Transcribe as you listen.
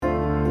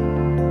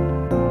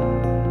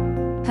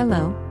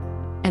Hello,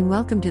 and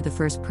welcome to the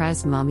First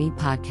Pres Mommy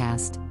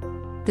podcast,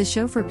 the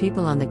show for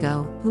people on the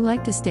go who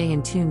like to stay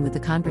in tune with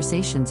the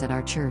conversations at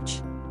our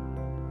church.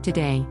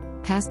 Today,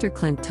 Pastor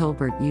Clint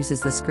Tolbert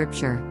uses the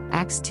scripture,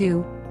 Acts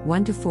 2,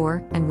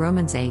 1-4, and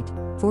Romans 8,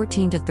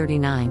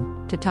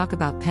 14-39, to talk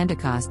about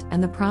Pentecost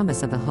and the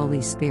promise of the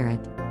Holy Spirit.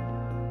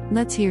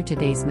 Let's hear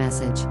today's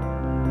message.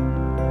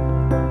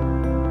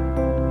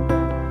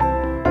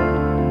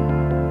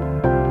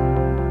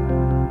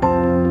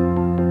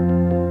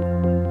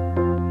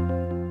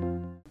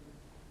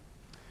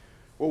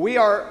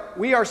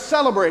 We are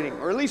celebrating,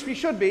 or at least we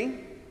should be.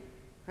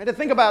 I had to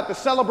think about the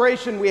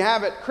celebration we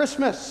have at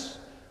Christmas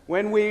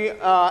when we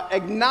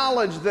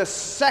acknowledge the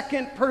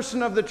second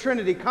person of the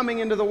Trinity coming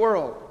into the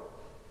world.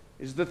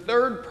 Is the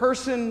third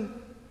person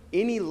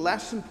any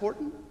less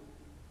important?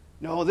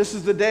 No, this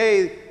is the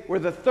day where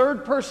the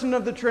third person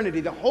of the Trinity,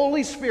 the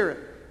Holy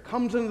Spirit,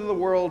 comes into the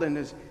world and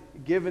is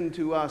given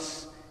to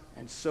us,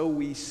 and so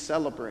we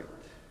celebrate.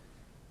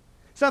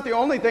 It's not the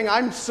only thing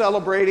I'm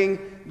celebrating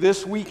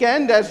this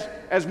weekend.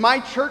 As my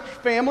church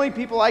family,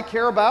 people I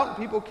care about,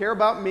 people care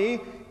about me,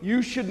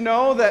 you should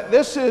know that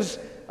this is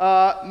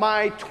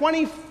my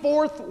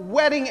 24th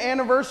wedding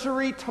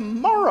anniversary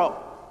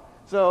tomorrow.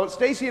 So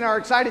Stacy and I are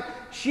excited.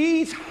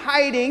 She's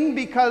hiding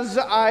because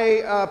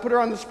I put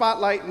her on the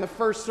spotlight in the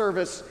first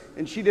service,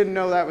 and she didn't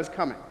know that was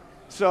coming.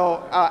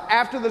 So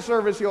after the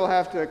service, you'll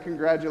have to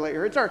congratulate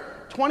her. It's our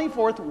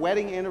 24th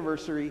wedding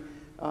anniversary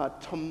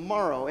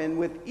tomorrow, and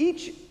with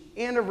each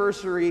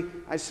anniversary,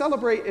 I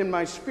celebrate in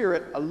my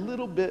spirit a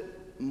little bit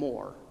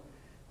more.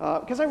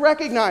 Because I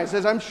recognize,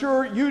 as I'm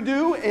sure you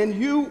do and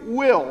you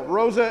will,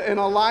 Rosa and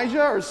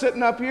Elijah are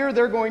sitting up here.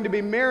 They're going to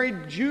be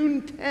married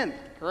June 10th,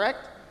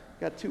 correct?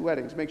 Got two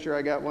weddings. Make sure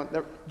I got one.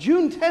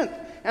 June 10th.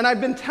 And I've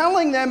been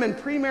telling them in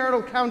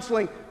premarital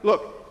counseling,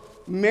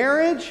 look,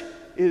 marriage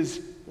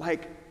is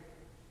like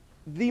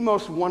the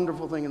most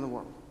wonderful thing in the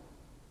world.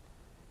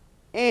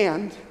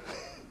 And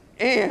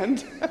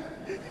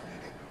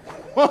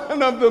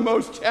one of the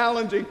most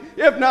challenging,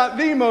 if not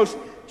the most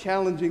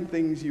challenging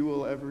things you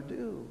will ever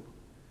do.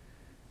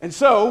 And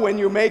so when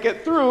you make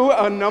it through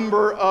a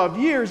number of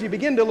years, you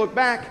begin to look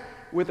back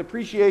with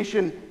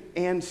appreciation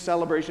and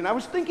celebration. I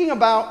was thinking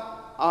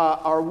about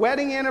our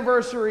wedding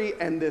anniversary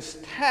and this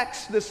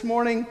text this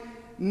morning,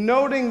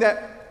 noting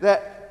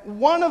that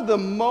one of the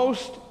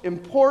most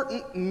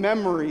important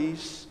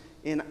memories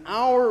in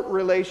our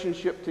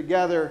relationship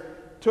together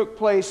took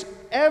place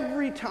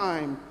every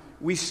time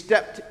we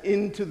stepped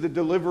into the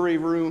delivery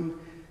room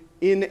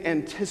in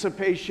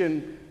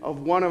anticipation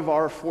of one of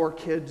our 4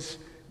 kids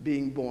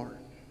being born.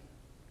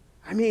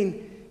 I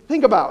mean,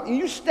 think about it.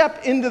 You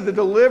step into the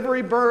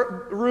delivery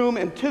room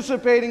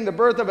anticipating the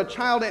birth of a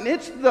child, and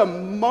it's the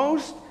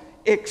most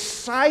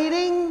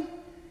exciting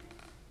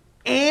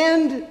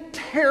and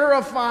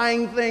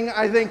terrifying thing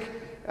I think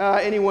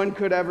anyone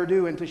could ever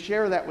do, and to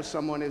share that with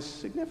someone is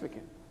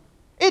significant.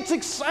 It's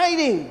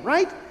exciting,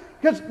 right?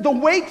 Because the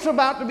wait's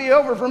about to be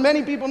over for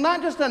many people,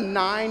 not just a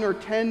 9 or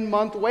 10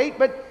 month wait,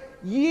 but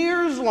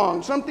years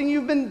long, something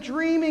you've been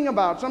dreaming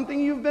about, something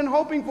you've been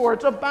hoping for.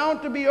 It's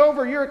about to be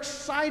over. You're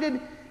excited.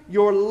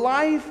 Your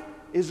life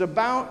is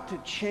about to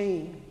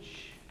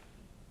change.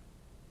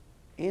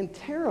 And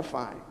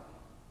terrifying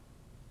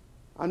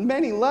on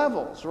many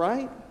levels,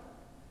 right?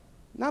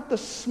 Not the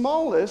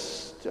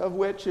smallest of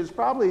which is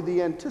probably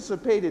the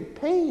anticipated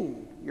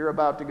pain you're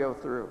about to go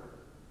through.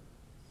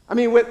 I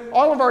mean, with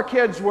all of our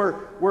kids were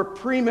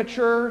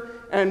premature,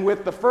 and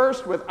with the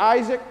first, with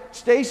Isaac,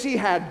 Stacy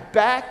had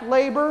back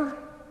labor.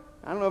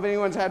 I don't know if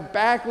anyone's had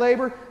back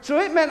labor. So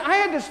it meant I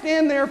had to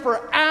stand there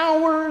for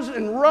hours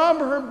and rub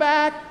her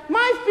back.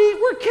 My feet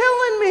were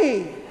killing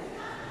me.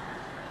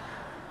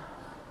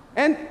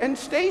 And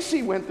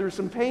Stacy went through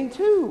some pain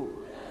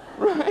too,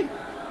 right?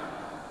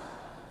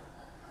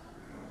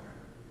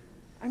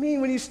 I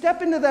mean, when you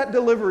step into that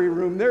delivery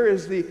room, there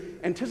is the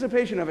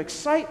anticipation of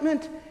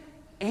excitement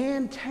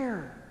and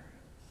terror,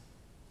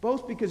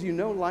 both because you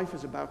know life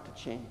is about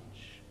to change.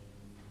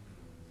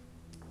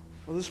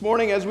 Well, this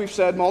morning, as we've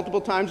said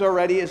multiple times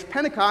already, is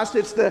Pentecost.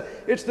 It's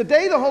the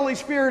day the Holy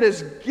Spirit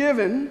is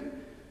given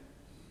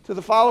to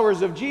the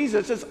followers of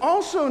Jesus. It's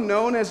also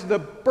known as the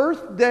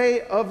birthday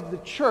of the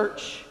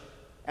church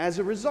as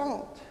a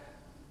result.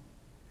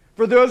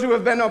 For those who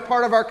have been a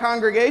part of our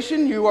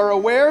congregation, you are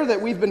aware that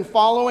we've been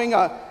following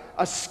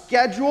a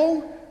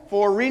schedule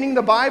for reading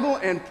the Bible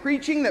and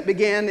preaching that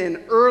began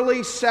in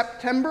early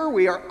September.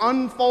 We are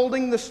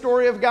unfolding the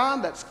story of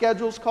God. That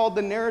schedule's called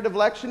the Narrative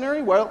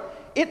Lectionary. Well,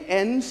 it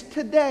ends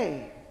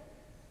today.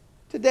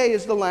 Today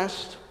is the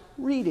last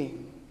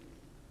reading.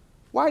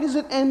 Why does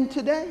it end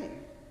today?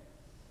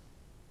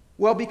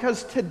 Well,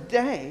 because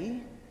today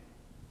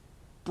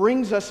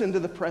brings us into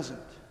the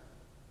present.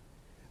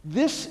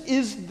 This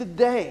is the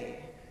day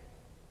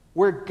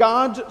where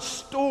God's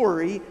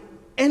story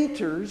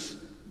enters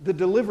the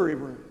delivery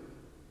room.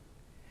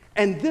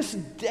 And this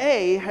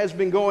day has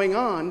been going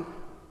on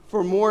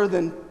for more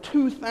than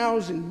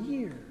 2,000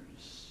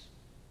 years.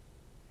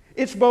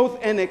 It's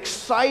both an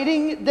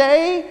exciting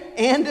day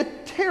and a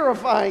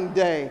terrifying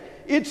day.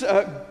 It's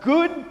a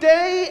good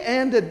day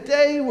and a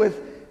day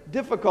with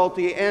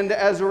difficulty. And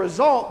as a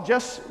result,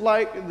 just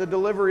like the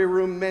delivery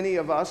room many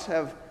of us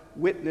have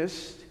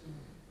witnessed,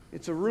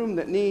 it's a room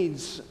that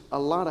needs a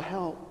lot of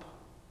help.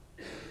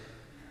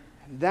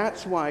 And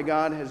that's why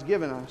God has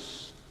given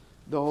us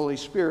the Holy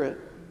Spirit.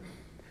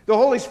 The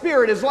Holy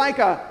Spirit is like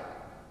a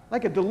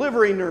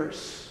delivery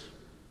nurse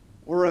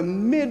or a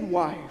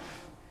midwife,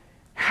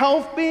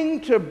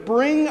 helping to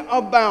bring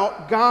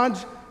about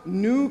God's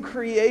new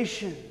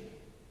creation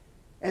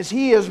as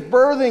He is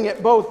birthing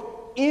it both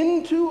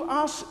into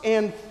us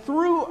and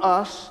through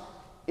us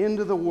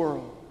into the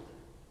world.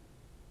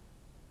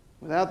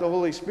 Without the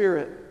Holy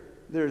Spirit,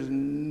 there's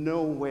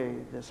no way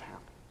this happens.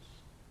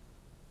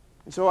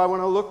 And so I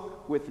want to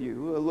look with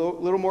you a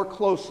little more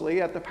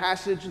closely at the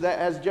passage that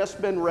has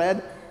just been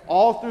read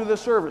all through the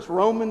service,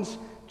 Romans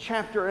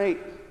chapter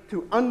 8,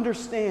 to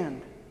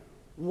understand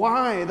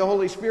why the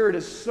Holy Spirit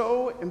is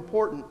so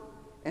important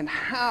and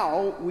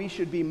how we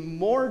should be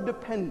more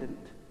dependent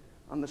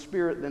on the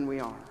Spirit than we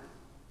are.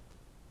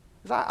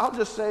 Because I'll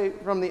just say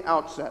from the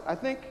outset, I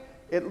think,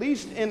 at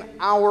least in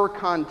our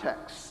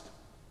context,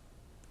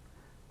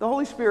 the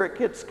Holy Spirit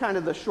gets kind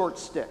of the short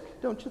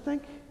stick, don't you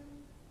think?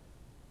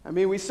 I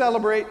mean, we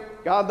celebrate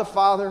God the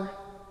Father.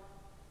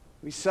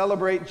 We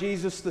celebrate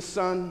Jesus the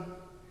Son.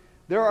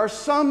 There are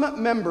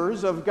some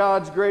members of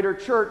God's greater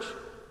church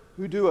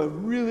who do a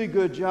really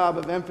good job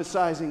of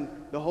emphasizing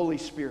the Holy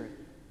Spirit.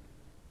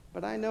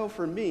 But I know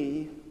for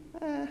me,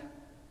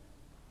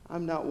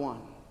 I'm not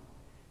one.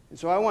 And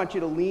so I want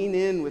you to lean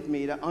in with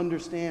me to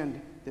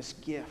understand this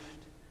gift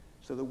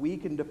so that we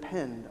can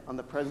depend on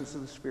the presence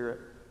of the Spirit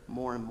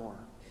more and more.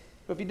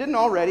 So if you didn't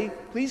already,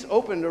 please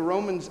open to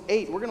Romans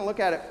 8. We're going to look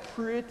at it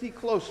pretty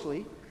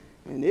closely,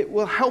 and it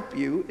will help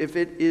you if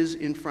it is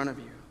in front of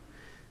you.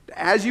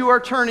 As you are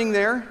turning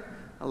there,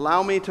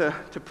 allow me to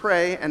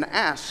pray and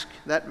ask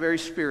that very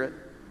Spirit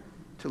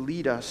to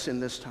lead us in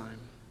this time.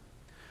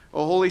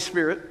 Oh, Holy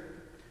Spirit,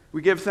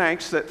 we give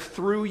thanks that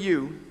through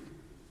you,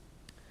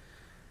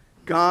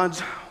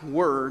 God's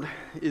Word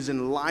is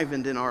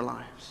enlivened in our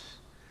lives.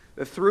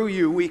 That through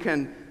you we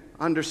can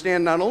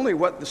understand not only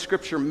what the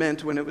Scripture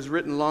meant when it was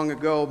written long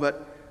ago,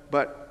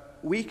 but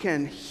we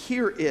can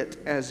hear it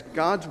as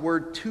God's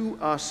Word to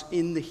us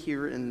in the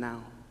here and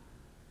now.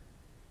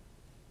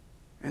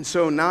 And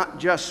so not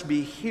just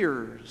be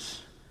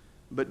hearers,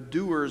 but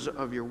doers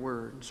of your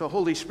word. So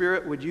Holy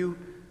Spirit, would you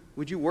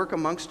work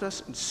amongst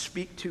us and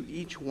speak to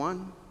each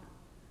one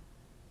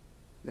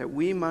that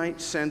we might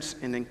sense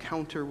an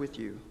encounter with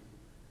you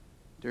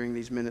during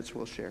these minutes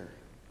we'll share.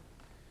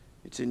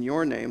 It's in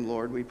your name,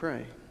 Lord, we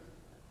pray.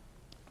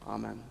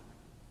 Amen.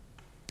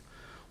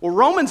 Well,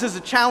 Romans is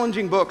a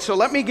challenging book, so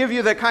let me give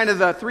you the kind of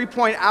the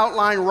three-point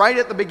outline right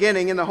at the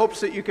beginning in the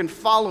hopes that you can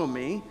follow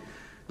me.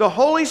 The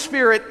Holy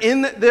Spirit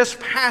in this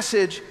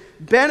passage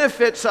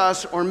benefits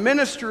us or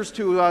ministers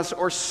to us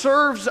or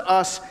serves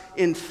us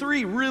in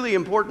three really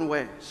important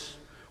ways.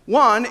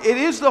 One, it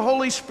is the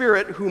Holy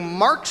Spirit who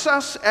marks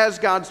us as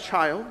God's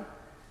child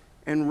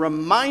and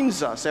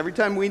reminds us every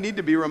time we need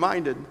to be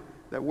reminded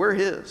that we're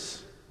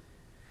His.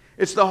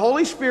 It's the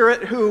Holy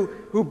Spirit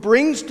who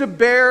brings to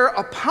bear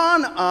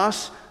upon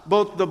us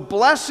both the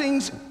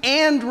blessings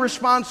and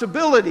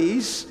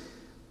responsibilities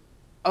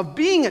of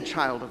being a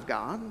child of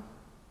God.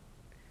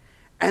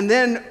 And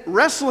then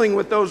wrestling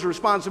with those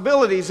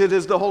responsibilities, it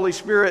is the Holy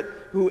Spirit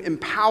who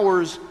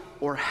empowers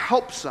or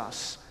helps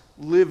us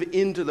live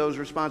into those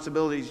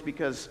responsibilities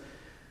because,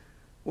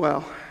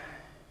 well,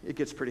 it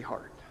gets pretty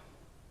hard.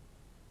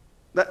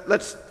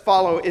 Let's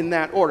follow in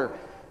that order.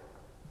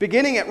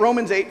 Beginning at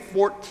Romans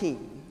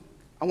 8:14,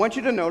 I want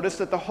you to notice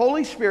that the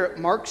Holy Spirit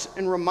marks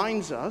and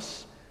reminds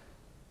us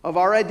of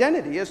our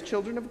identity as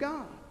children of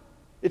God.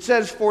 It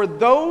says, "For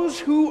those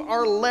who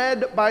are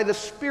led by the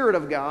Spirit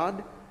of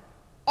God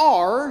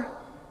are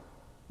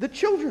the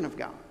children of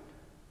God."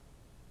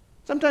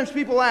 Sometimes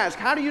people ask,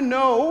 how do you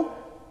know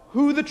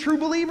who the true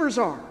believers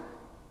are?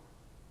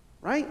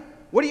 Right?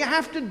 What do you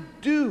have to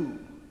do?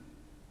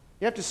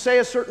 You have to say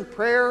a certain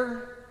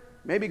prayer,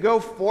 maybe go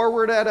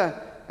forward at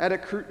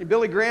a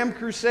Billy Graham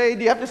crusade.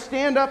 Do you have to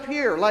stand up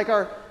here like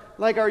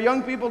our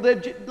young people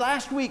did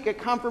last week at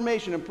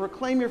confirmation and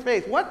proclaim your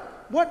faith?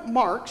 What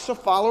marks a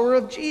follower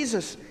of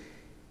Jesus?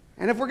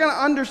 And if we're going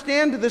to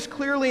understand this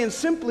clearly and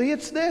simply,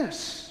 it's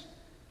this.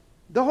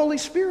 The Holy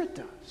Spirit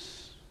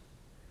does.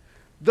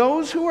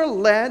 Those who are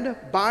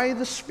led by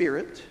the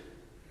Spirit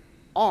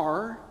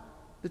are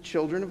the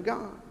children of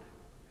God.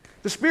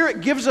 The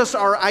Spirit gives us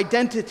our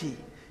identity,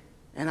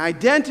 and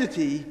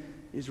identity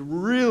is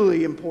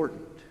really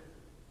important.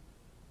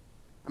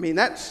 I mean,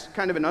 that's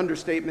kind of an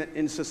understatement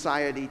in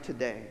society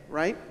today,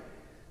 right?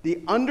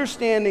 The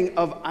understanding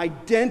of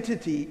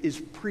identity is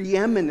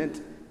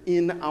preeminent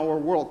in our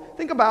world.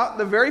 Think about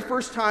the very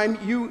first time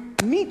you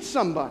meet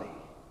somebody.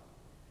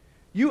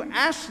 You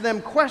ask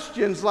them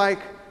questions like,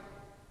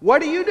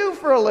 what do you do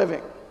for a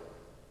living?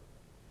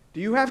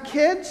 Do you have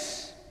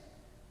kids?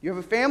 Do you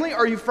have a family?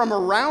 Are you from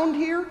around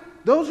here?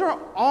 Those are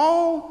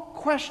all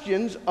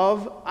questions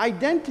of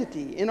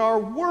identity. In our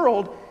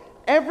world,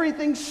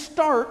 everything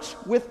starts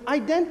with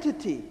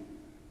identity.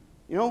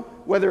 You know,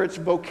 whether it's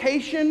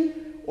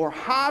vocation or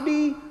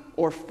hobby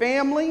or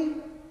family,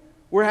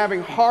 we're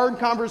having hard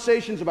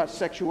conversations about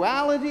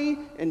sexuality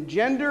and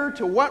gender.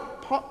 To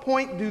what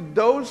point do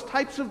those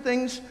types of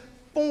things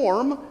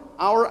form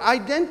our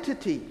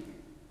identity?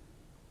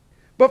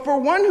 But for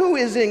one who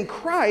is in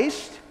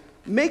Christ,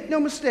 make no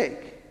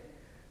mistake,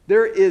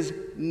 there is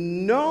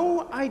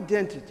no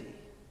identity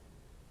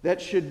that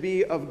should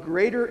be of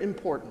greater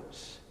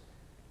importance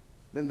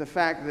than the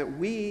fact that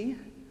we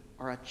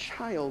are a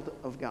child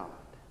of God.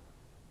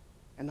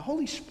 And the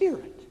Holy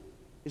Spirit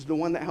is the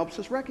one that helps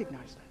us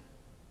recognize that.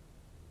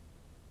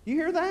 You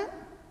hear that?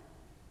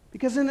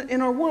 Because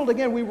in our world,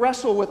 again, we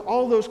wrestle with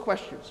all those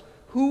questions.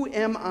 Who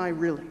am I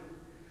really?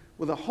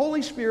 Well, the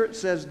Holy Spirit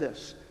says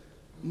this: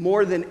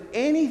 more than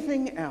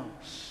anything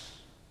else,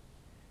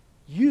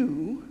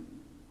 you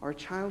are a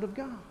child of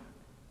God.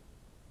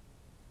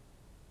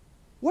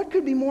 What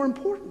could be more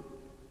important?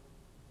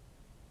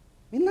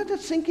 I mean, let that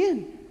sink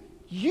in.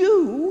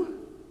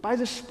 You, by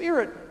the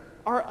Spirit,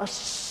 are a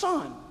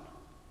son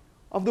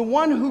of the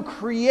one who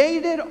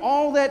created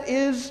all that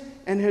is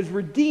and has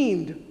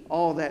redeemed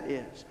all that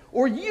is.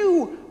 Or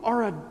you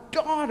are a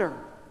daughter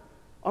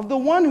of the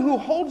one who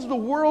holds the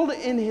world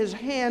in his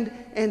hand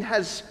and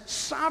has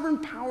sovereign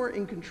power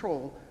and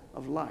control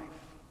of life.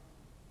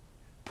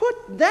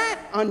 Put that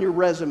on your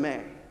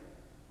resume,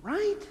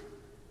 right?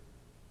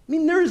 I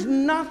mean, there's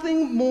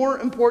nothing more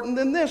important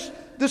than this,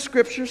 the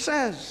Scripture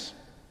says.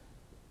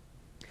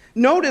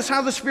 Notice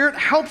how the Spirit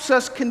helps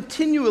us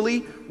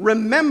continually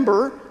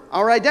remember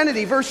our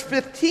identity. Verse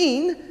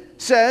 15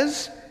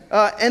 says,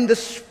 and the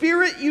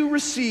Spirit you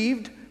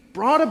received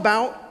brought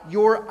about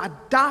your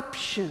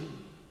adoption.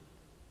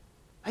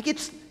 Like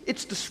it's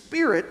the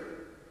Spirit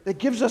that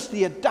gives us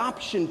the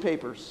adoption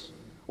papers.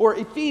 Or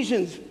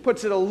Ephesians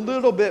puts it a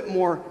little bit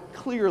more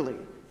clearly.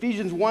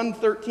 Ephesians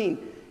 1:13.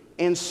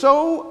 And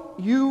so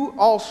you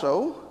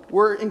also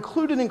were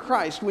included in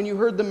Christ when you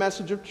heard the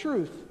message of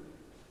truth,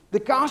 the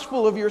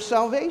gospel of your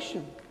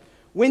salvation.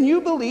 When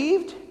you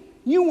believed,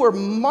 you were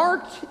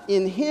marked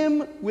in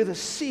him with a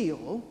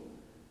seal,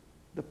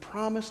 the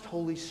promised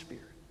Holy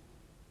Spirit.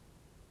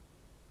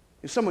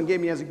 If someone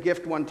gave me as a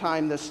gift one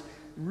time this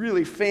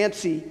really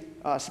fancy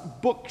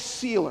book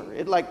sealer.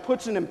 It like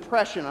puts an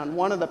impression on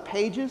one of the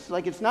pages.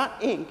 Like it's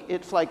not ink.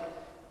 It's like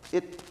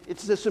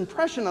it's this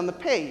impression on the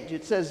page.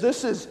 It says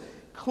this is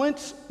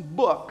Clint's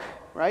book,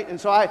 right? And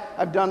so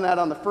I've done that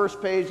on the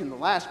first page and the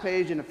last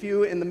page and a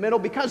few in the middle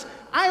because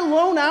I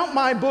loan out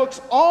my books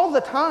all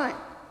the time,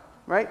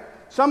 right?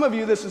 Some of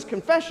you, this is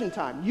confession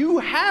time. You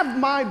have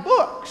my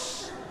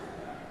books.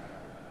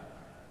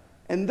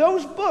 And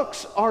those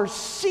books are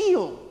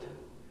sealed.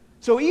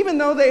 So even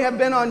though they have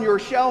been on your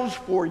shelves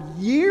for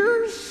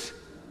years,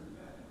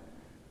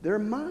 they're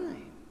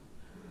mine.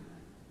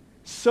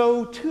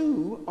 So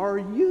too are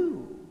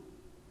you,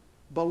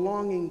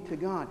 belonging to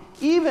God.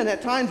 Even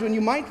at times when you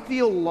might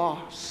feel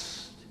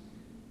lost,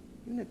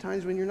 even at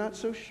times when you're not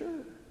so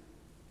sure.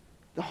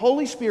 The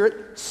Holy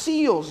Spirit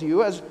seals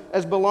you as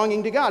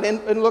belonging to God.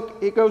 And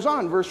look, it goes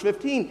on, verse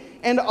 15,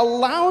 and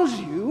allows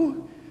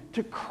you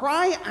to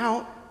cry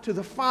out to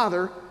the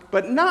Father,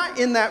 but not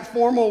in that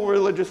formal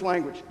religious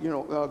language. You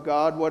know,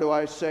 God, what do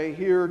I say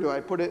here? Do I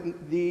put it in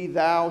thee,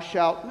 thou,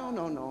 shalt?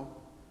 No.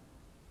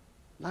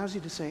 Allows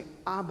you to say,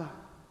 Abba.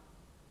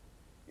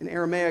 In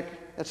Aramaic,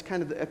 that's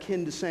kind of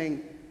akin to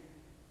saying,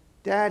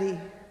 Daddy,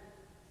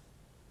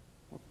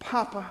 or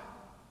Papa.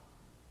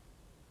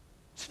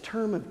 It's a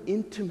term of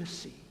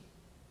intimacy.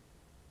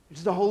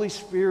 It's the Holy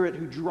Spirit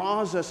who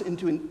draws us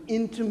into an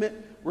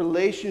intimate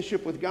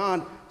relationship with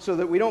God so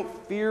that we don't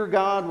fear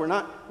God. We're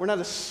not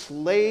a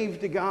slave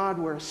to God.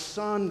 We're a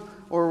son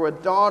or a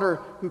daughter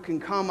who can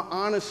come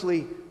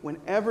honestly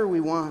whenever we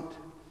want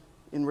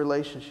in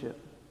relationship.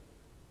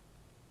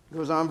 It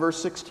goes on, verse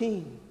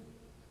 16.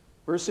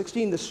 Verse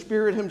 16, the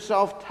Spirit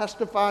himself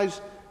testifies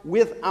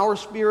with our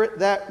spirit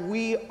that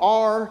we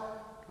are,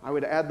 I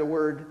would add the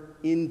word,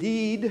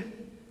 indeed,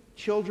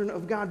 children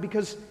of God.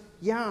 Because,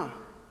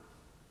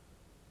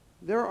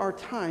 there are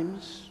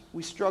times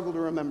we struggle to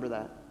remember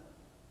that.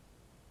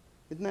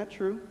 Isn't that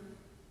true?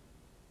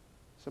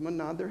 Someone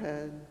nod their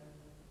head.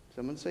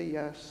 Someone say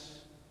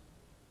yes.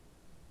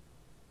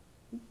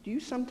 Do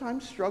you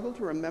sometimes struggle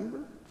to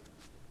remember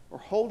or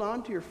hold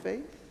on to your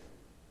faith?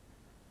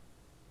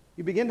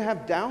 You begin to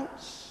have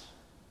doubts.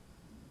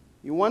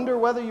 You wonder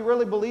whether you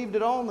really believed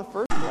it all in the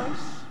first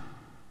place.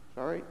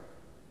 Sorry.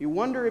 You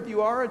wonder if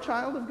you are a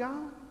child of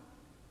God.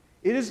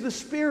 It is the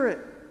Spirit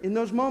in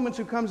those moments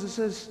who comes and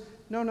says,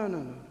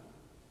 No.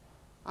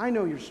 I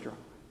know you're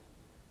struggling,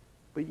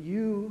 but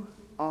you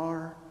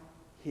are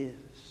his.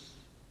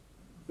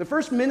 The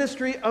first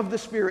ministry of the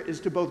Spirit is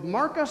to both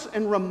mark us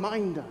and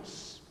remind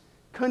us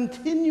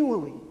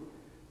continually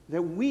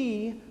that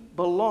we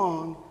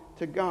belong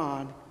to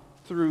God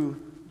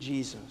through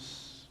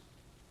Jesus.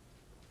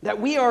 That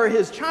we are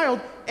his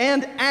child,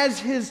 and as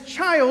his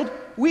child,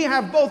 we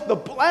have both the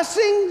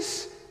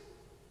blessings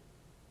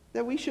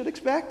that we should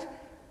expect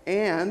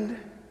and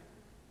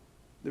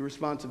the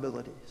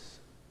responsibilities.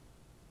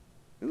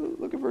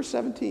 Look at verse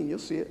 17, you'll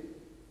see it.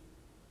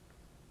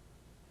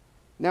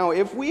 Now,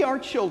 if we are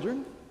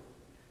children,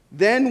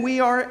 then we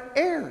are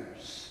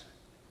heirs,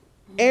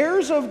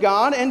 heirs of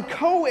God and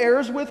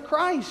co-heirs with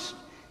Christ,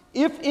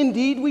 if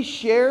indeed we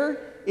share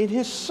in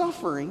his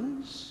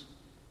sufferings,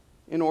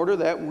 in order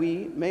that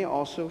we may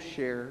also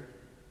share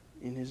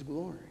in his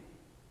glory.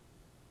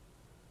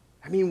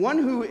 I mean, one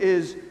who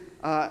is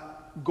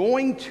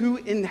going to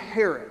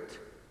inherit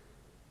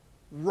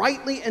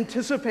rightly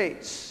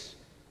anticipates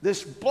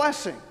this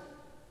blessing.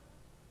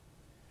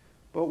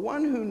 But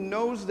one who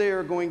knows they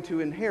are going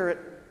to inherit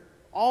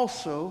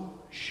also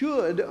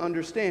should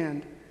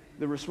understand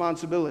the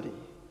responsibility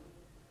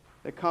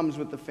that comes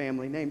with the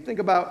family name. Think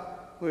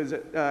about,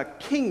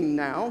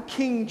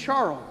 King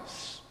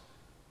Charles,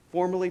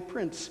 formerly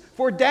Prince,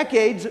 for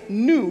decades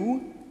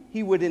knew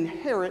he would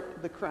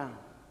inherit the crown.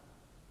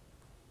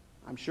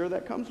 I'm sure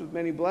that comes with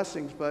many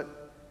blessings,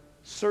 but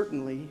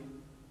certainly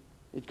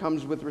it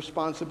comes with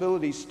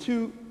responsibilities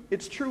too.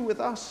 It's true with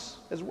us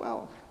as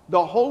well.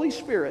 The Holy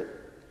Spirit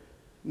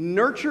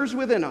nurtures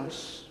within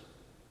us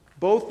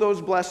both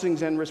those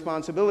blessings and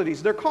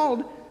responsibilities. They're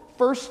called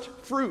first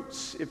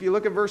fruits. If you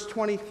look at verse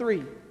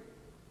 23,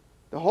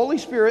 the Holy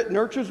Spirit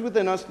nurtures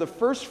within us the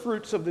first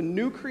fruits of the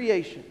new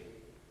creation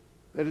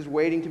that is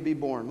waiting to be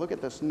born. Look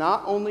at this.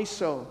 Not only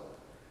so,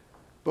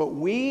 but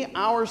we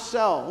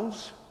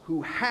ourselves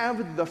who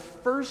have the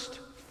first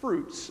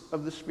fruits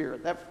of the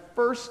Spirit, that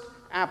first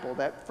apple,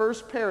 that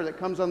first pear that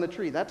comes on the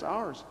tree, that's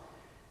ours.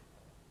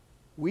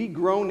 We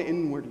groan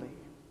inwardly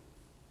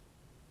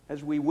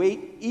as we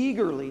wait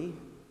eagerly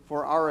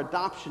for our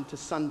adoption to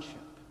sonship,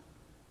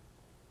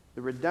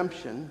 the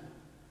redemption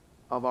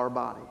of our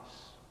bodies.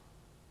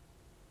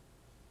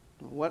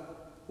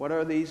 What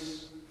are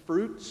these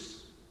fruits?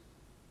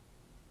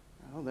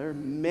 Well, there are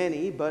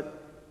many,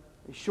 but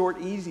a short,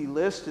 easy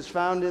list is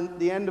found in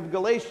the end of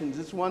Galatians.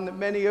 It's one that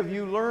many of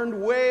you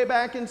learned way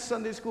back in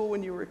Sunday school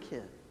when you were a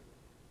kid.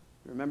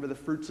 Remember the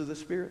fruits of the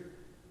Spirit?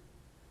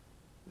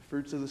 The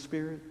fruits of the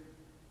Spirit,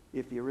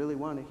 if you really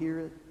want to hear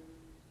it,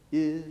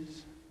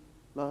 is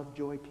love,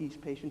 joy, peace,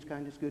 patience,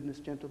 kindness, goodness,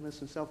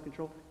 gentleness, and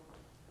self-control.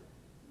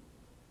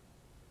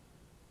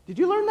 Did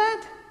you learn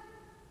that?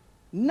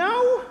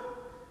 No?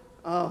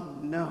 Oh,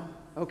 no.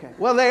 Okay.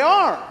 Well, they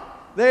are.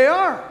 They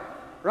are.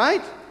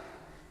 Right?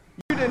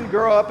 You didn't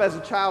grow up as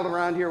a child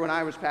around here when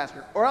I was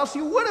pastor, or else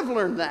you would have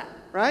learned that,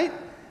 right?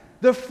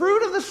 The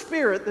fruit of the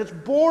Spirit that's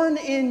born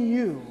in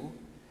you,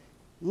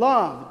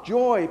 love,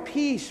 joy,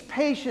 peace,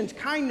 patience,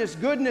 kindness,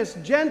 goodness,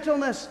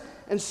 gentleness,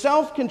 and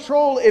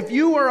self-control. If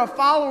you are a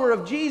follower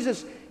of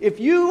Jesus, if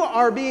you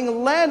are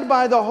being led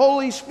by the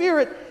Holy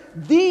Spirit,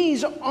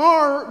 these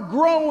are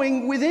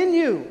growing within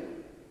you.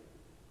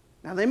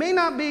 Now, they may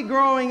not be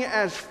growing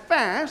as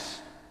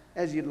fast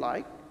as you'd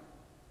like.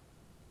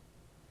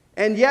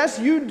 And yes,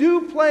 you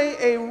do play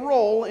a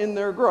role in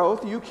their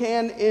growth. You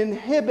can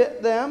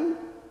inhibit them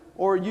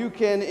or you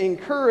can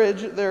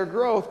encourage their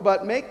growth.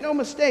 But make no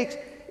mistakes,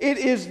 it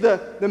is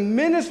the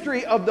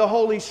ministry of the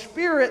Holy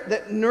Spirit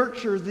that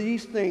nurtures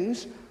these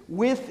things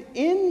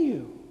within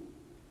you.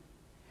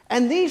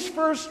 And these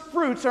first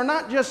fruits are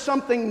not just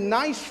something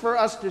nice for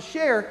us to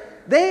share.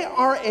 They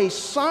are a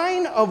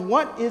sign of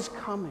what is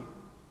coming,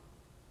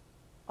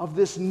 of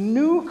this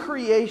new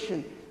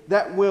creation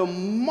that will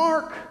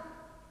mark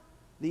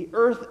the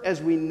earth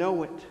as we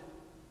know it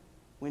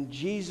when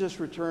Jesus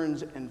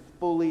returns and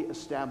fully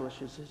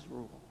establishes his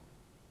rule.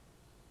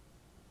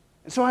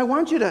 And so I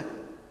want you to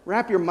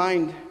wrap your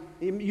mind,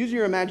 use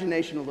your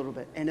imagination a little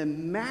bit, and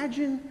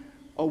imagine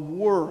a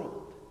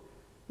world.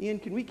 Ian,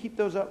 can we keep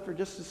those up for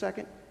just a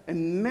second?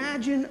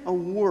 Imagine a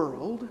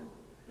world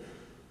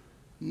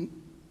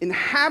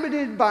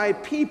inhabited by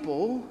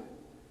people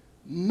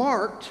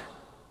marked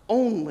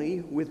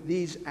only with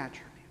these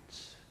attributes.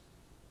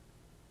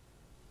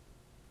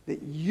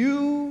 That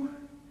you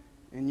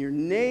and your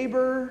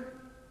neighbor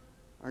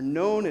are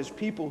known as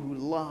people who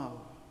love.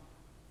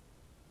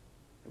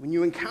 When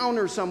you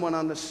encounter someone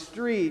on the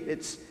street,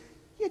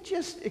 you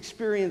just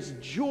experience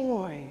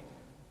joy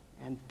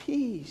and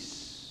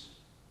peace.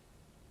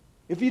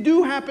 If you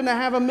do happen to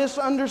have a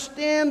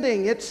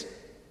misunderstanding,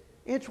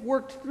 it's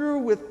worked through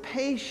with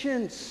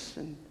patience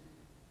and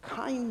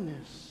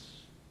kindness.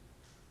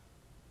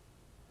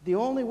 The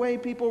only way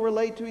people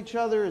relate to each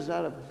other is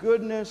out of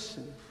goodness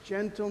and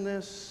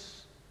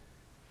gentleness.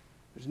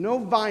 There's no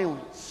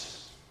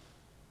violence,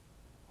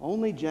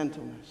 only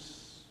gentleness.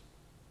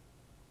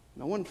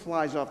 No one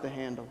flies off the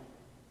handle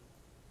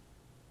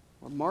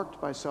or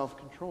marked by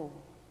self-control.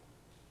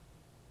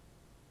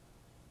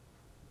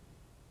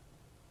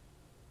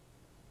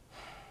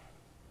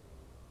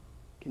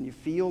 Can you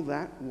feel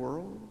that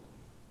world?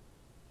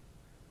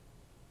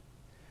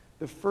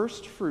 The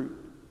first fruit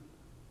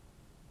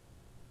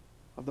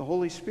of the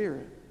Holy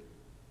Spirit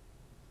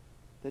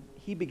that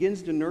he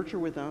begins to nurture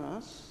within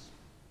us,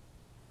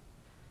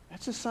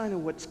 that's a sign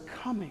of what's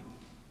coming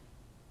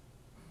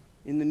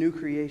in the new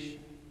creation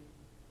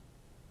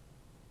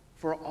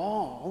for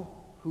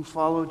all who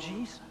follow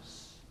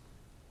Jesus.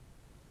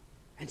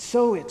 And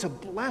so it's a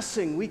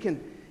blessing we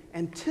can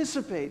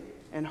anticipate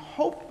and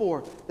hope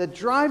for that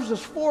drives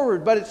us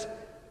forward, but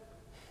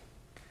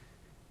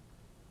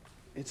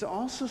it's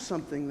also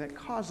something that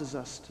causes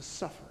us to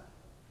suffer.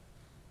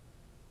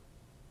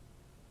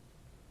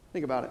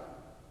 Think about it.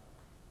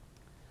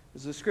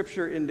 As the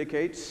scripture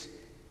indicates,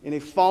 in a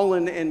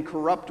fallen and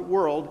corrupt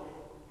world,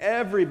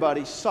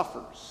 everybody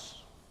suffers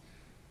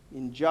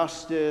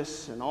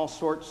injustice and all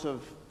sorts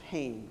of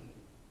pain.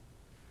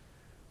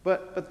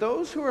 But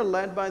those who are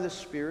led by the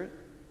Spirit,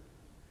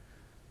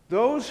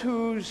 those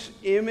whose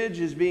image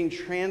is being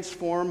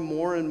transformed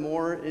more and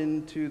more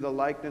into the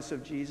likeness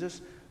of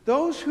Jesus,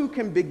 those who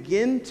can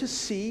begin to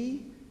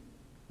see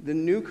the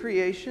new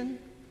creation,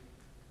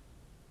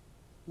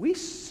 we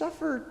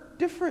suffer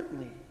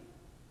differently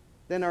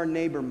than our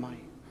neighbor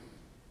might.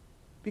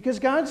 Because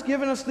God's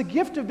given us the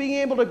gift of being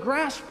able to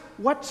grasp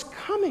what's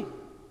coming.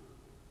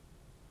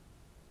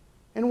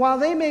 And while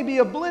they may be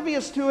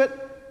oblivious to it,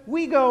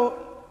 we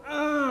go,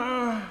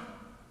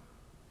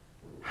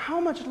 how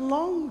much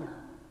longer?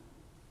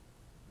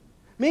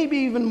 Maybe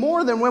even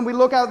more than when we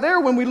look out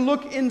there, when we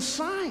look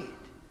inside.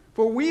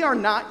 For we are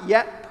not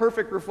yet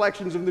perfect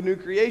reflections of the new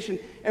creation,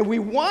 and we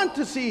want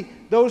to see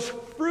those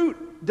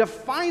fruit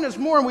define us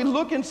more, and we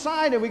look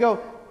inside and we go,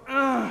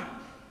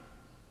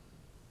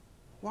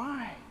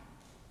 why?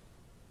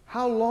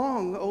 How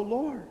long, O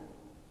Lord?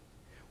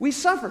 We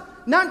suffer,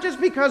 not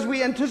just because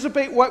we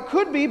anticipate what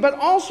could be, but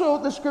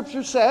also, the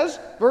scripture says,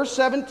 verse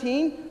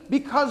 17,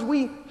 because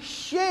we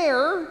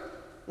share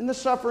in the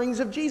sufferings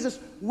of Jesus.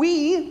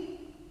 We,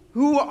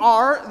 who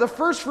are the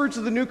first fruits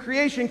of the new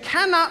creation,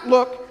 cannot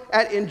look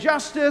at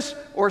injustice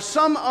or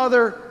some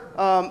other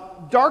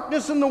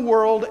darkness in the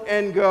world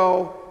and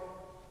go,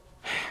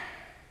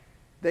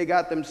 they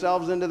got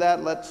themselves into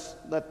that, let's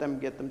let them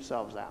get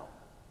themselves out.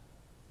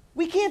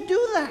 We can't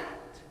do that.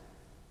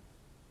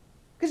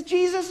 Because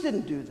Jesus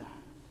didn't do that.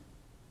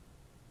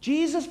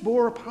 Jesus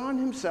bore upon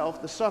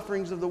himself the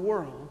sufferings of the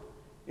world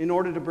in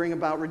order to bring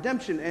about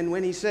redemption. And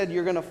when he said,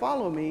 you're going to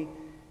follow me,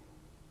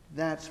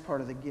 that's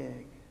part of the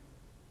gig.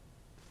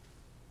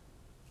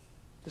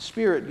 The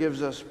Spirit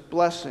gives us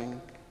blessing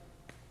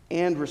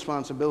and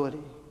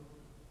responsibility,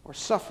 or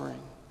suffering,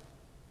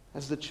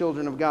 as the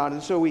children of God.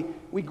 And so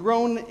we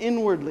groan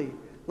inwardly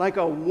like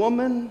a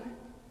woman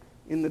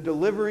in the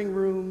delivering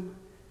room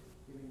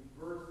giving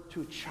birth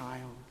to a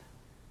child.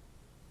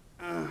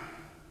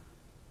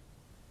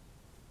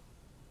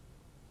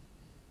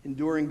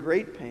 Enduring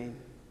great pain.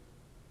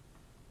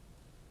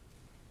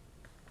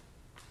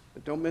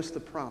 But don't miss the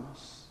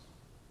promise.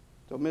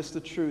 Don't miss the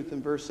truth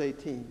in verse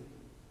 18.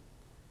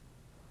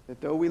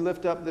 That though we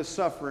lift up this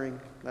suffering,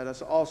 let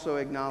us also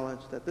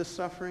acknowledge that this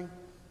suffering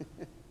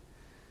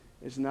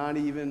is not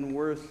even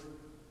worth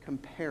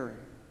comparing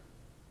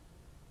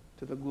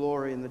to the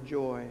glory and the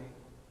joy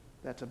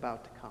that's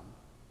about to come.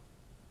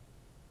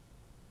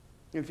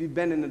 If you've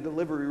been in the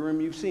delivery room,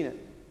 you've seen it.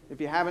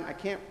 If you haven't, I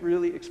can't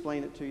really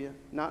explain it to you,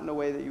 not in a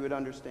way that you would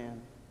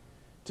understand.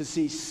 To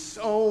see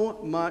so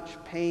much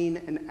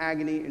pain and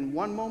agony in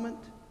one moment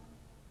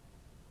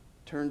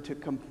turn to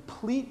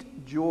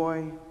complete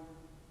joy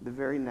the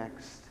very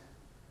next.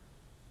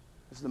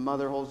 As the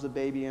mother holds the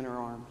baby in her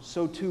arms,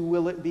 so too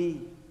will it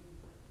be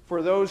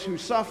for those who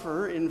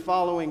suffer in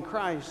following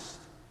Christ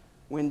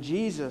when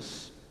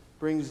Jesus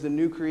brings the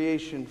new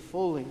creation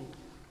fully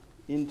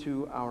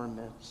into our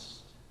midst.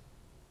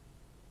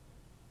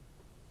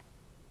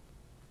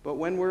 But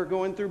when we're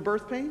going through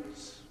birth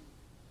pains,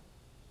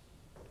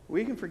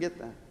 we can forget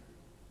that.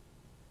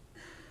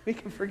 We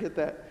can forget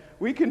that.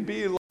 We can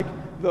be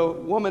like the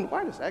woman.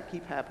 Why does that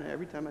keep happening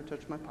every time I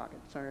touch my pocket?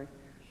 Sorry.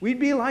 We'd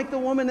be like the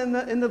woman in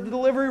the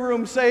delivery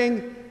room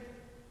saying,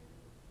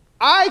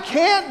 I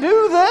can't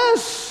do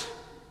this.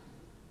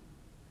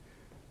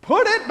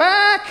 Put it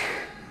back.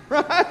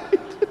 Right?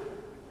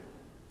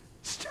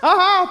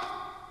 Stop.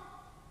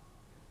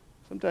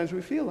 Sometimes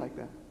we feel like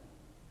that.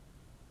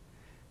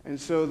 And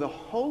so the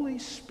Holy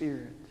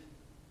Spirit,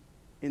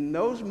 in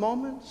those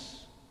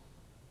moments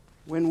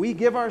when we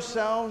give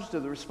ourselves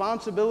to the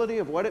responsibility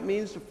of what it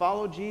means to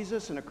follow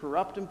Jesus in a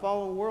corrupt and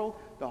fallen world,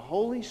 the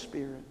Holy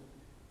Spirit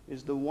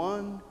is the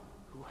one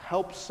who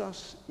helps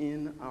us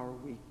in our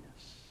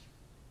weakness.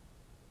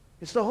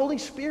 It's the Holy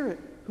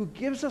Spirit who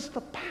gives us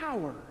the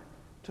power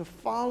to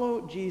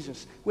follow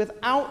Jesus.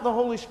 Without the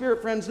Holy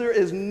Spirit, friends, there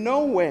is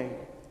no way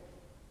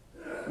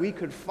we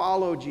could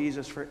follow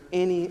Jesus for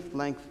any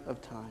length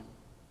of time.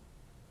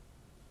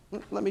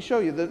 Let me show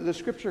you. The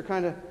scripture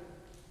kind of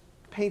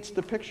paints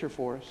the picture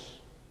for us.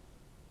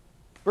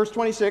 Verse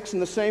 26, in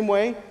the same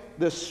way,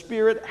 the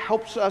Spirit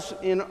helps us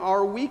in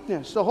our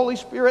weakness. The Holy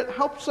Spirit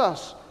helps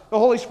us. The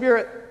Holy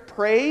Spirit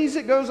prays,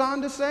 it goes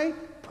on to say,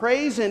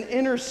 prays and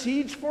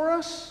intercedes for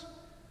us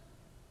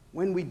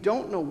when we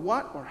don't know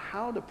what or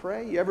how to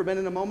pray. You ever been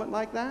in a moment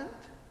like that?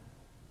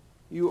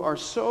 You are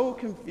so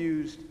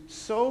confused,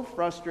 so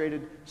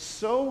frustrated,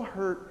 so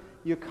hurt.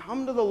 You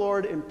come to the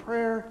Lord in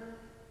prayer.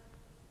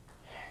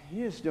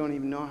 You just don't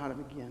even know how to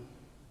begin.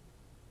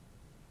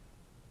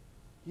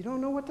 You don't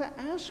know what to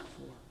ask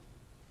for.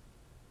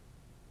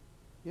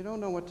 You don't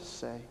know what to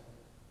say.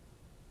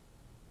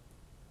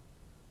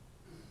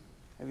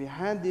 Have you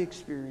had the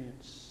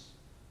experience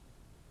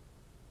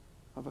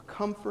of a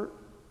comfort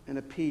and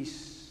a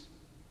peace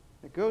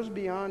that goes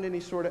beyond any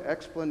sort of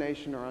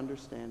explanation or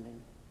understanding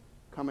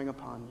coming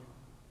upon you?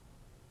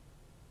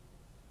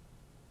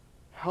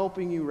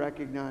 Helping you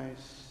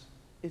recognize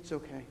it's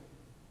okay.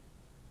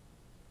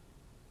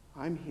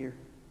 I'm here.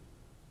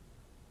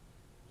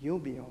 You'll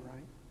be all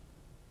right.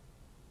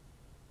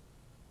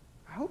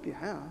 I hope you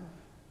have.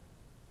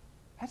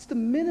 That's the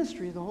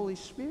ministry of the Holy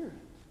Spirit.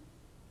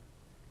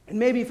 And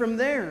maybe from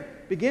there,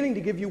 beginning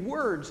to give you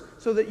words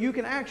so that you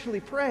can actually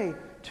pray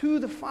to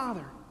the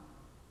Father.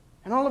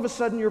 And all of a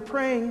sudden you're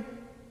praying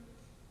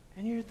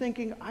and you're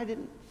thinking, I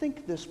didn't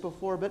think this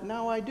before, but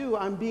now I do.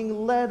 I'm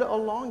being led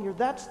along here.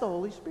 That's the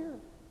Holy Spirit.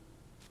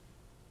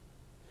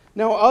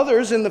 Now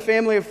others in the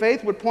family of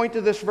faith would point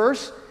to this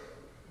verse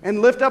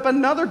and lift up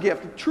another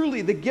gift,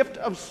 truly the gift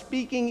of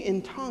speaking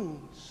in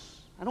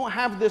tongues. I don't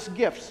have this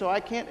gift, so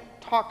I can't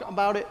talk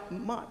about it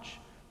much.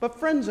 But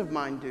friends of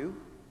mine do.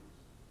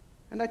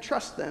 And I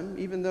trust them,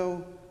 even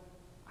though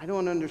I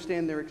don't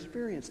understand their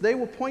experience. They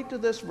will point to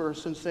this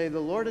verse and say, the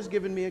Lord has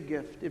given me a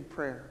gift in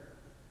prayer.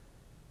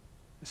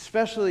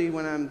 Especially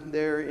when I'm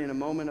there in a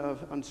moment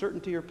of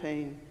uncertainty or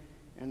pain,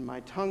 and my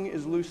tongue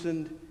is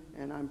loosened,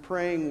 and I'm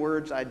praying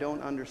words I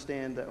don't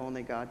understand that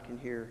only God can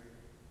hear.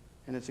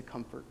 And it's a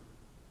comfort.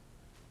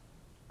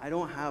 I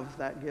don't have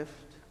that gift,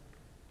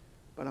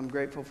 but I'm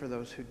grateful for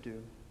those who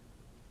do.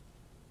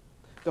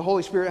 The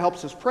Holy Spirit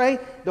helps us pray.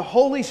 The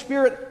Holy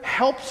Spirit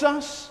helps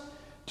us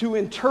to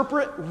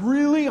interpret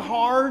really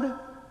hard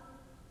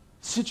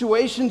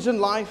situations in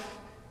life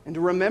and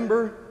to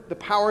remember the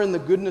power and the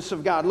goodness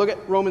of God. Look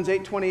at Romans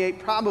 8:28,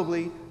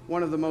 probably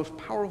one of the most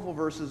powerful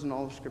verses in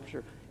all of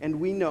Scripture. And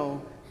we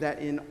know that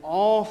in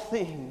all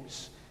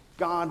things,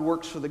 God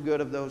works for the good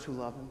of those who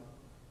love Him,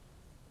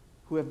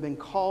 who have been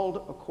called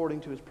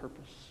according to His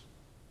purpose.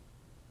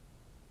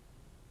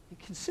 And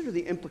consider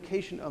the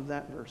implication of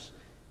that verse,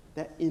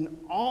 that in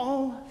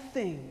all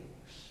things,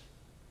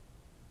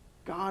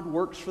 God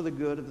works for the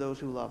good of those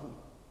who love Him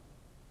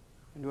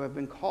and who have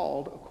been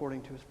called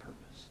according to His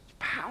purpose. It's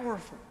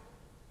powerful.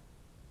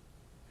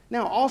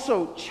 Now,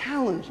 also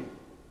challenging.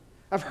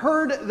 I've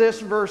heard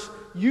this verse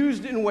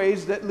used in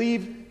ways that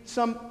leave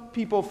some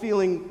people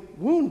feeling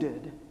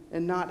wounded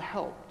and not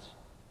helped.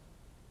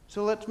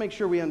 So let's make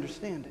sure we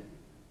understand it.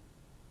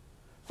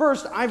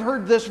 First, I've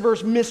heard this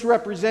verse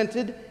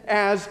misrepresented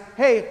as,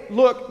 hey,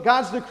 look,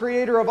 God's the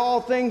creator of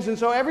all things, and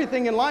so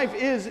everything in life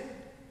is,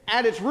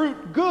 at its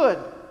root, good.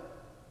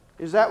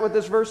 Is that what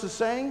this verse is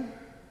saying?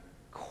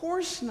 Of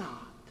course not.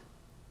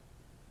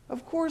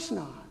 Of course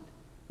not.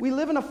 We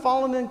live in a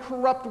fallen and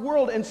corrupt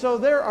world, and so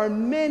there are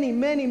many,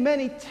 many,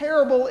 many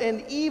terrible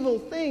and evil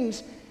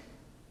things.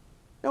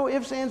 No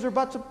ifs, ands, or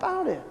buts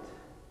about it.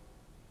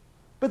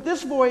 But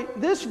this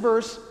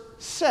verse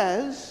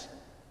says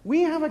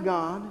we have a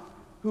God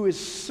who is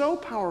so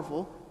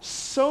powerful,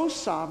 so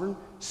sovereign,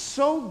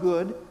 so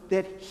good,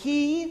 that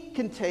He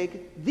can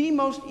take the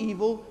most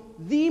evil,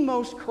 the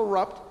most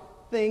corrupt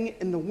thing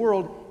in the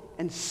world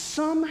and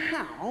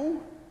somehow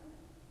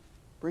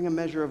bring a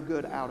measure of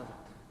good out of it.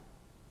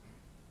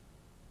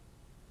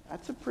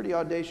 That's a pretty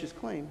audacious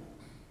claim.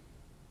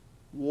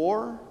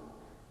 War,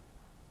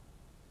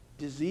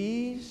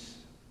 disease,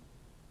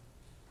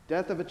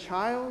 death of a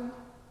child.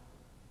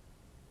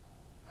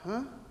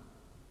 Huh?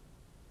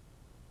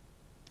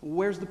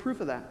 Where's the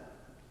proof of that?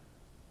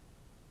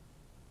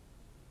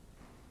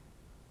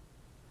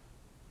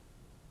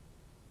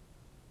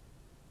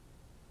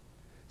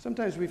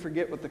 Sometimes we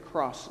forget what the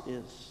cross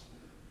is.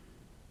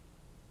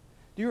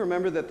 Do you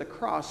remember that the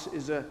cross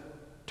is a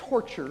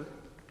torture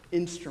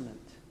instrument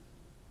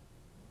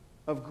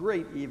of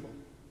great evil?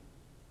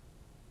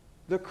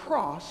 The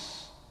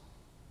cross,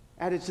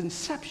 at its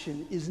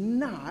inception, is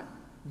not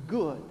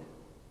good.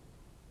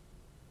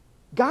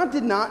 God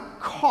did not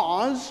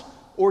cause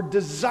or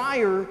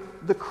desire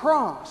the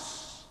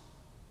cross.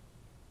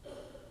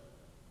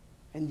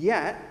 And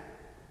yet,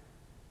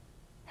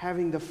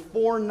 having the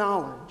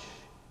foreknowledge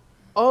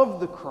of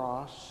the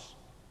cross,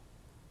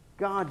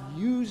 God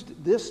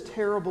used this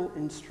terrible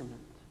instrument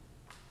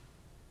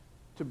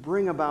to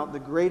bring about the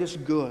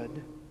greatest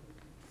good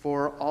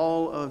for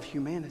all of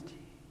humanity.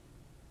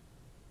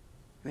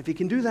 And if He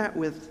can do that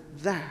with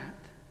that,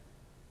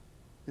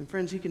 then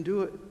friends, He can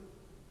do it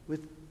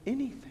with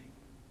anything.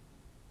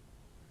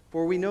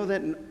 For we know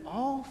that in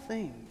all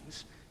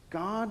things,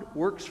 God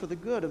works for the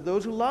good of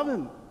those who love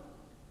Him,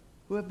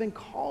 who have been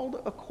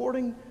called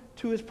according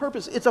to His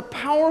purpose. It's a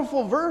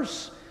powerful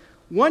verse,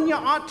 one you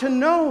ought to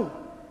know,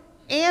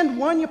 and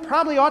one you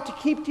probably ought to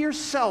keep to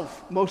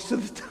yourself most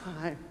of the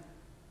time.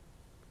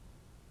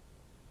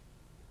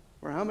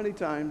 For how many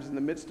times in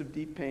the midst of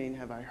deep pain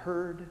have I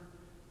heard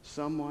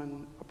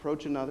someone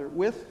approach another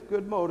with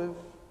good motive,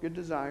 good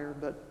desire,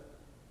 but,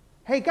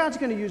 hey, God's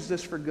going to use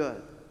this for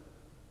good.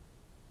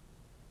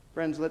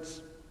 Friends,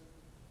 let's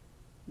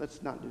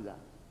not do that.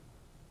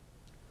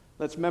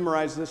 Let's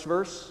memorize this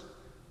verse,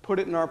 put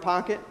it in our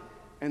pocket,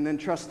 and then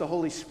trust the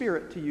Holy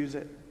Spirit to use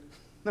it,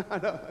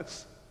 not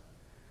us.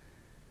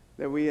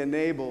 That we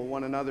enable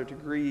one another to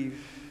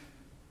grieve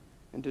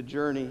and to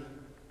journey,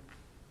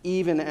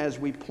 even as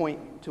we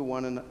point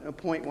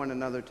one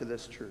another to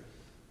this truth.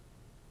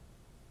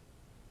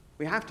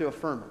 We have to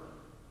affirm it.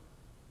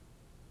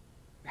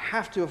 We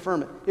have to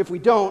affirm it. If we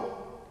don't,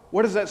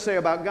 what does that say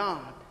about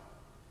God?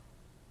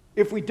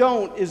 If we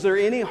don't, is there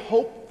any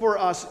hope for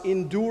us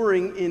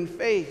enduring in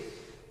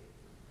faith?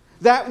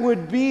 That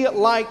would be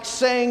like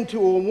saying to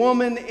a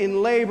woman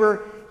in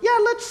labor, yeah,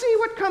 let's see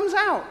what comes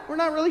out. We're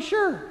not really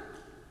sure.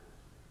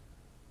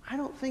 I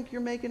don't think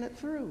you're making it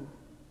through.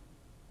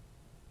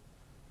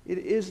 It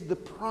is the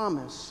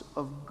promise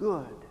of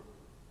good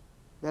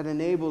that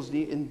enables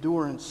the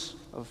endurance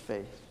of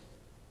faith.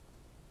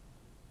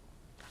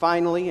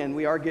 Finally, and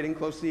we are getting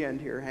close to the end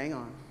here, hang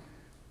on,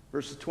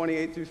 verses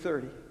 28 through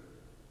 30.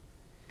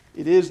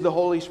 It is the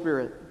Holy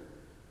Spirit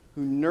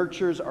who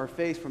nurtures our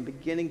faith from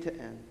beginning to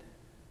end.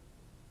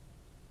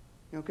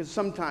 You know, because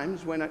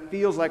sometimes when it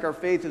feels like our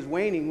faith is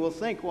waning, we'll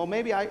think, well,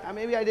 maybe I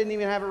didn't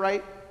even have it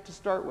right to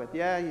start with.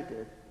 Yeah, you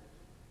did.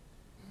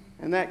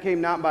 And that came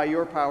not by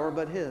your power,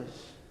 but His.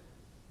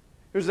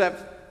 There's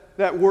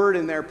that word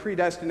in there,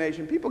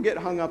 predestination. People get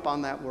hung up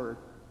on that word.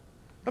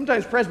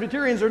 Sometimes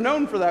Presbyterians are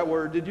known for that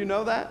word. Did you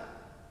know that?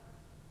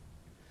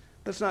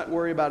 Let's not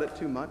worry about it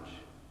too much.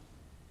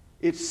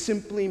 It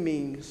simply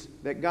means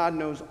that God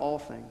knows all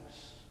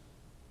things,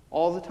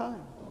 all the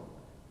time.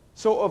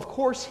 So, of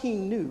course, He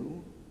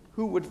knew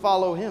who would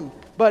follow Him.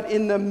 But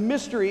in the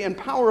mystery and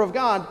power of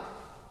God,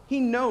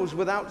 He knows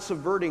without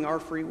subverting our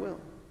free will.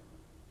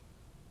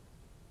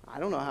 I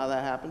don't know how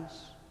that happens.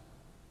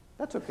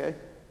 That's okay.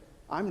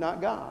 I'm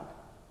not God,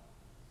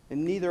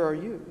 and neither are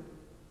you.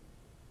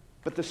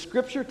 But the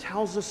Scripture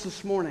tells us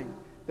this morning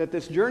that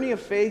this journey of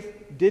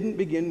faith didn't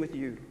begin with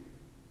you.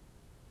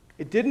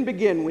 It didn't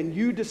begin when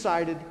you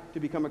decided to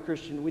become a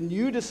Christian. When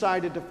you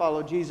decided to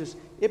follow Jesus,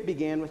 it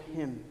began with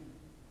Him.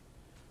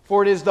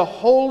 For it is the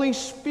Holy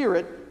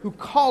Spirit who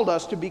called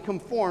us to be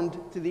conformed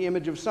to the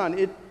image of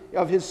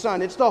His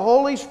Son. It's the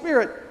Holy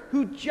Spirit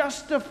who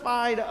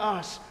justified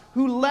us,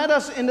 who led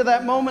us into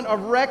that moment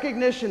of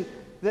recognition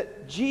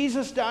that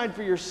Jesus died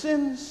for your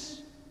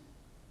sins,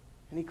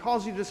 and He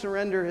calls you to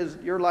surrender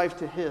your life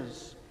to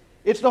His.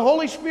 It's the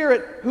Holy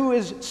Spirit who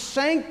is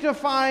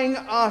sanctifying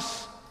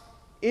us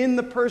in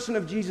the person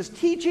of Jesus,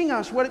 teaching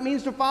us what it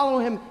means to follow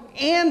Him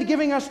and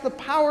giving us the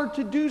power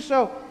to do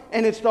so.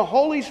 And it's the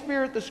Holy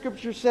Spirit, the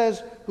Scripture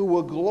says, who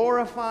will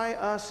glorify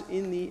us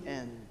in the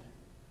end,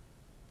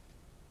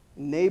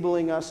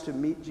 enabling us to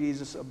meet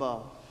Jesus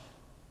above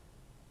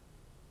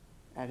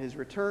at His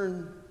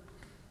return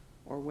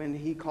or when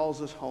He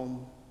calls us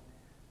home,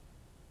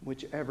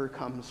 whichever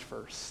comes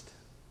first.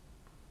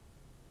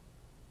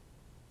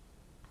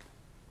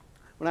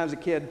 When I was a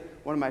kid,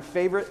 one of my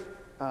favorite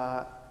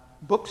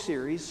book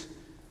series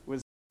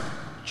was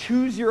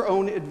Choose Your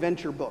Own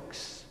Adventure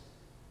books.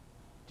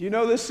 Do you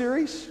know this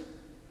series?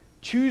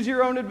 Choose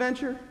Your Own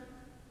Adventure?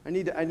 I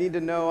need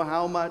to know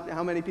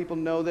how many people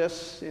know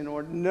this in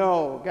order.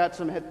 No, got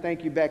some head.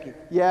 Thank you, Becky.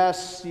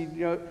 Yes,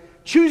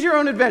 Choose Your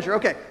Own Adventure.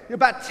 Okay, you're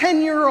about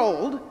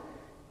 10-year-old.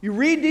 You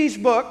read these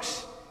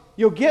books.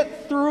 You'll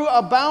get through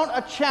about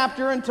a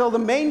chapter until the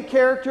main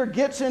character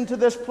gets into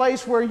this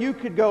place where you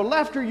could go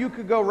left or you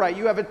could go right.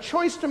 You have a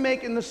choice to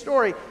make in the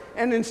story.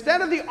 And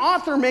instead of the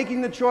author making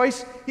the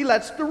choice, he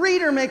lets the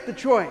reader make the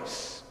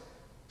choice.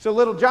 So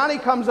little Johnny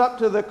comes up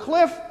to the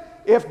cliff.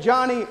 If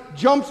Johnny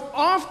jumps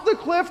off the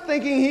cliff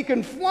thinking he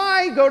can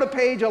fly, go to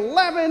page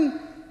 11.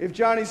 If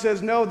Johnny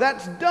says, no,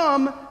 that's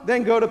dumb,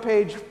 then go to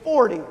page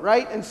 40,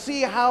 right? And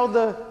see how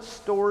the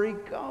story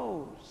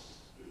goes.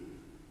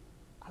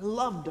 I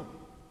loved them.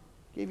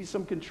 Gave you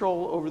some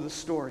control over the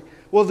story.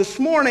 Well, this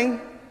morning,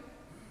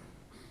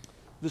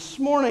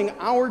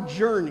 our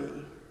journey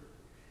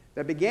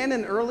that began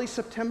in early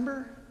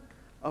September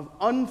of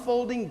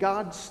unfolding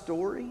God's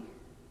story,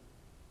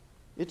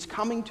 it's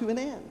coming to an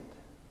end.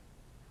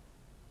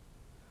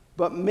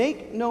 But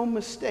make no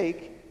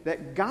mistake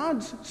that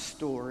God's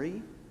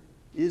story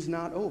is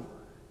not over.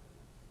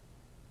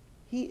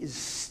 He is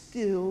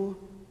still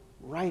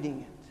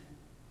writing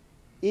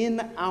it in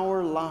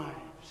our lives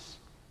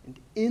and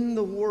in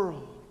the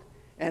world.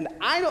 And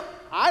I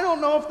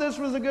don't know if this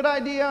was a good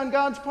idea on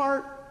God's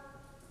part,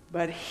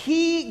 but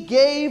He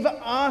gave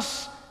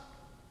us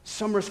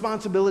some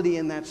responsibility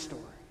in that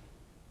story.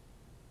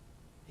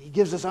 He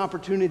gives us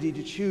opportunity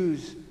to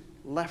choose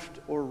left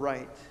or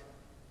right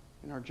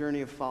in our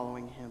journey of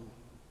following Him.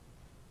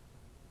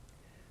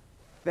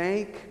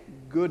 Thank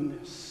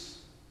goodness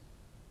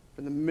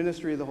for the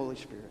ministry of the Holy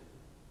Spirit,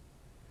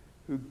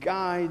 who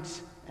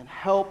guides and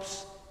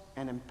helps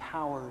and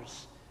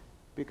empowers.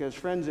 Because,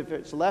 friends, if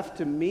it's left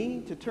to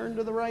me to turn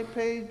to the right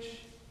page,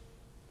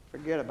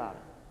 forget about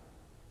it.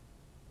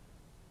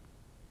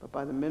 But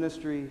by the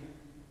ministry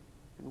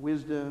and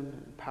wisdom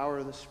and power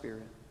of the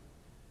Spirit,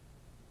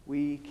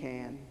 we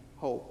can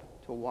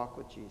hope to walk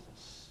with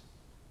Jesus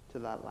to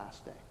that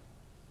last day.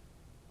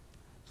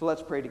 So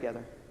let's pray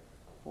together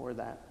for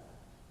that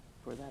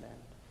end.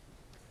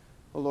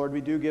 Oh Lord,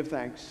 we do give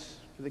thanks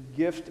for the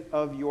gift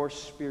of your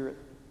Spirit.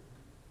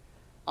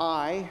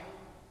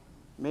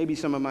 Maybe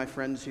some of my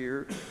friends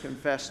here,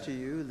 confess to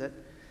you that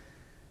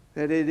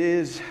it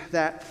is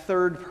that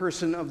third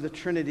person of the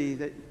Trinity,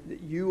 that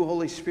you,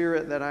 Holy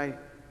Spirit, that I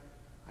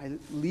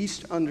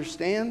least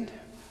understand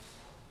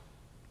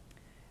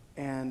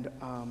and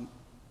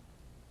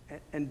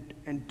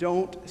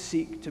don't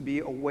seek to be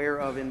aware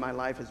of in my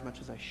life as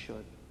much as I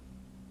should.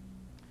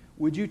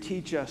 Would you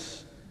teach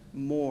us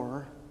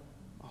more,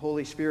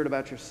 Holy Spirit,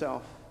 about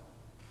yourself?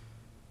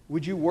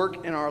 Would you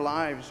work in our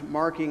lives,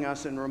 marking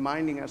us and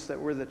reminding us that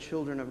we're the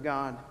children of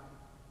God,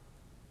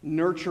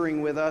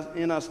 nurturing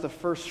in us the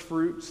first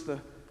fruits, the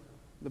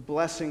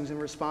blessings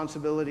and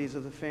responsibilities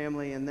of the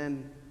family, and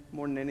then,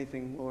 more than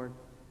anything, Lord,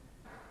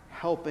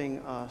 helping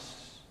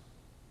us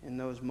in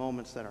those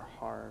moments that are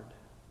hard.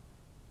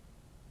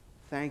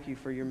 Thank you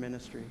for your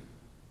ministry.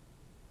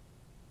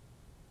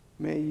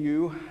 May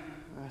you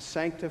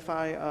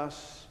sanctify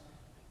us,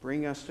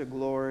 bring us to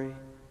glory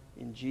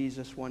in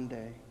Jesus one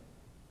day,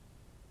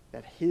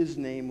 that his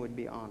name would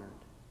be honored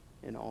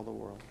in all the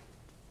world.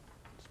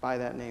 It's by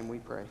that name we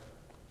pray.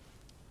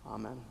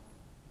 Amen.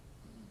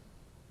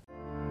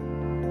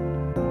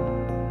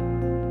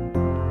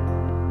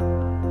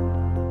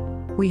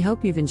 We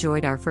hope you've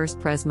enjoyed our First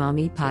Pres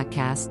Mommy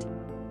podcast.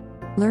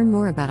 Learn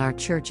more about our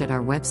church at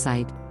our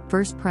website,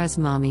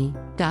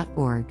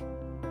 firstpresmommy.org.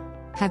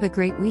 Have a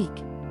great week.